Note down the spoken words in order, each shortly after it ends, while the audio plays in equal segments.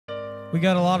We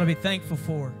got a lot to be thankful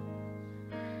for.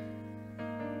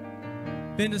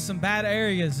 Been to some bad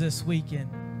areas this weekend.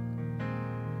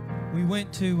 We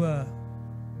went to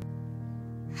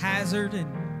Hazard,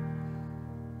 and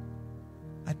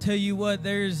I tell you what,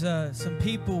 there's some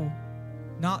people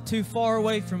not too far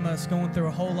away from us going through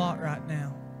a whole lot right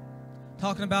now.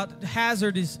 Talking about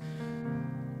Hazard is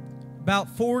about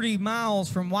 40 miles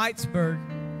from Whitesburg,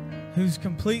 who's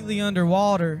completely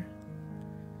underwater.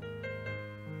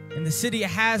 In the city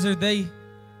of Hazard,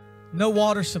 no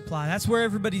water supply. That's where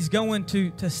everybody's going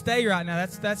to stay right now.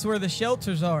 That's where the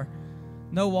shelters are.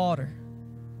 No water.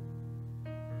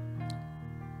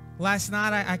 Last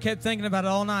night, I kept thinking about it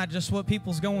all night, just what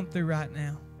people's going through right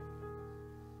now.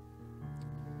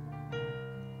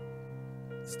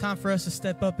 It's time for us to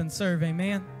step up and serve,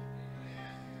 amen?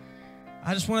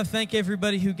 I just want to thank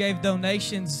everybody who gave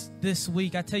donations this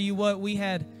week. I tell you what, we've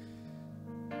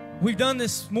done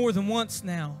this more than once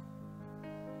now.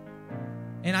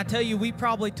 And I tell you, we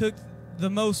probably took the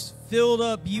most filled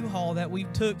up U-Haul that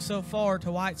we've took so far to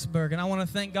Whitesburg. And I want to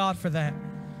thank God for that.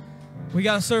 We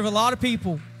got to serve a lot of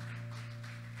people.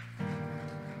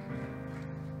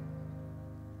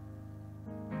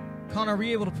 Connor, are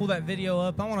you able to pull that video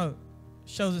up? I want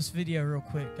to show this video real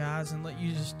quick, guys, and let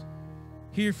you just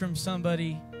hear from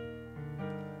somebody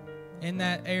in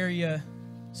that area.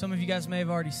 Some of you guys may have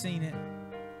already seen it.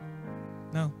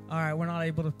 No? All right, we're not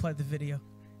able to play the video.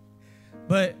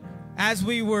 But as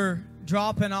we were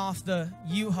dropping off the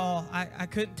U-Haul, I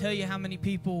couldn't tell you how many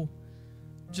people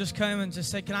just come and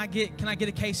just say, can I get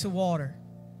a case of water?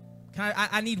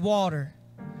 I need water.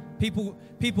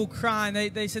 People crying.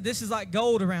 They said, this is like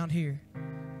gold around here.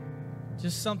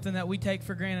 Just something that we take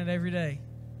for granted every day.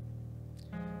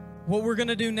 What we're going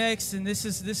to do next, and this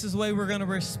is the way we're going to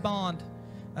respond,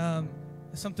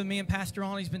 something me and Pastor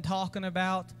Ronnie's been talking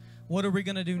about. What are we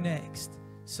going to do next?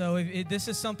 So if this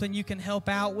is something you can help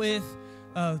out with,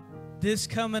 this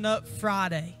coming up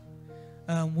Friday,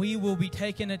 we will be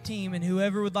taking a team, and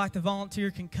whoever would like to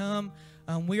volunteer can come.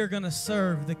 We are going to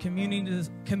serve the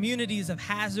communities of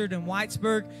Hazard and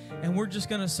Whitesburg, and we're just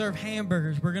going to serve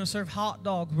hamburgers. We're going to serve hot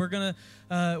dogs. We're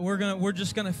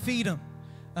just going to feed them.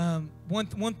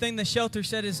 One thing the shelter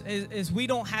said is we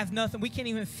don't have nothing. We can't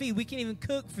even feed. We can't even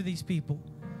cook for these people.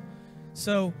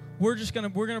 So we're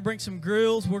gonna bring some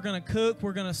grills. We're gonna cook.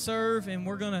 We're gonna serve, and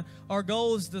our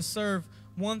goal is to serve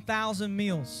 1,000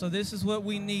 meals. So this is what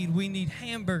we need. We need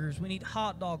hamburgers. We need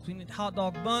hot dogs. We need hot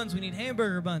dog buns. We need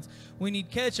hamburger buns. We need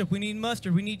ketchup. We need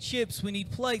mustard. We need chips. We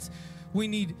need plates. We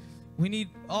need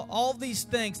all these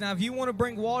things. Now, if you want to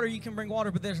bring water, you can bring water,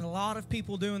 but there's a lot of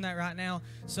people doing that right now.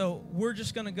 So we're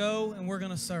just going to go and we're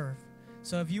going to serve.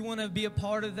 So if you want to be a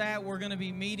part of that, we're going to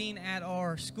be meeting at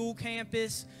our school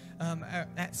campus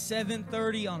at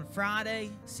 7:30 on Friday,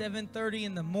 7:30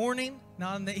 in the morning,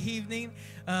 not in the evening.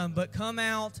 But come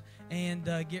out and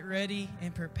get ready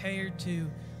and prepared to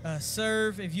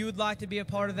serve. If you would like to be a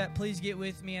part of that, please get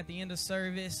with me at the end of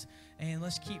service, and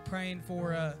let's keep praying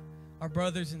for our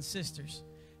brothers and sisters.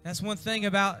 That's one thing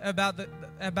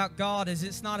about God is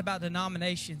it's not about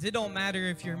denominations. It don't matter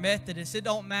if you're Methodist. It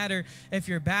don't matter if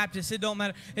you're Baptist. It don't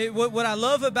matter. What I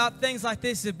love about things like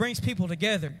this is it brings people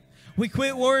together. We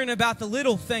quit worrying about the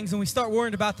little things and we start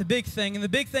worrying about the big thing. And the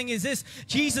big thing is this: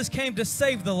 Jesus came to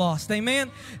save the lost.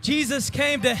 Amen? Jesus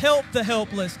came to help the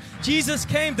helpless. Jesus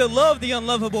came to love the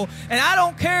unlovable. And I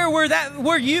don't care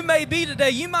where you may be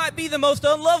today. You might be the most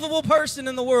unlovable person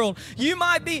in the world. You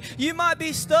might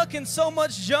be stuck in so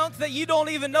much junk that you don't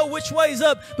even know which way's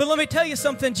up. But let me tell you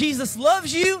something. Jesus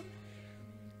loves you,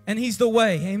 and He's the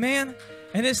way. Amen?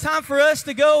 And it's time for us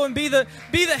to go and be the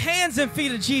hands and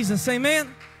feet of Jesus.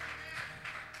 Amen?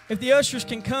 If the ushers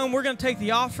can come, we're going to take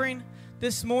the offering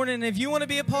this morning. And if you want to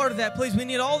be a part of that, please, we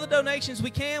need all the donations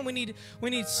we can. We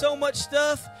need so much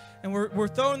stuff. And we're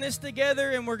throwing this together,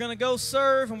 and we're going to go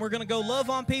serve, and we're going to go love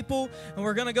on people, and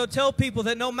we're going to go tell people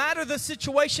that no matter the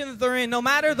situation that they're in, no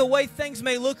matter the way things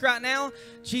may look right now,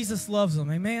 Jesus loves them.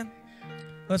 Amen?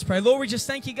 Let's pray. Lord, we just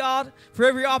thank you, God, for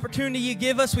every opportunity you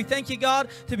give us. We thank you, God,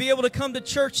 to be able to come to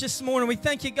church this morning. We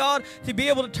thank you, God, to be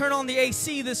able to turn on the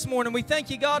AC this morning. We thank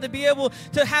you, God, to be able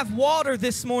to have water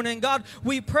this morning. God,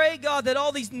 we pray, God, that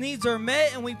all these needs are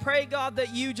met, and we pray, God,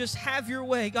 that you just have your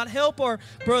way. God, help our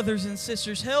brothers and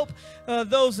sisters. Help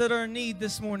those that are in need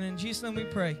this morning. In Jesus' name we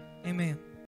pray. Amen.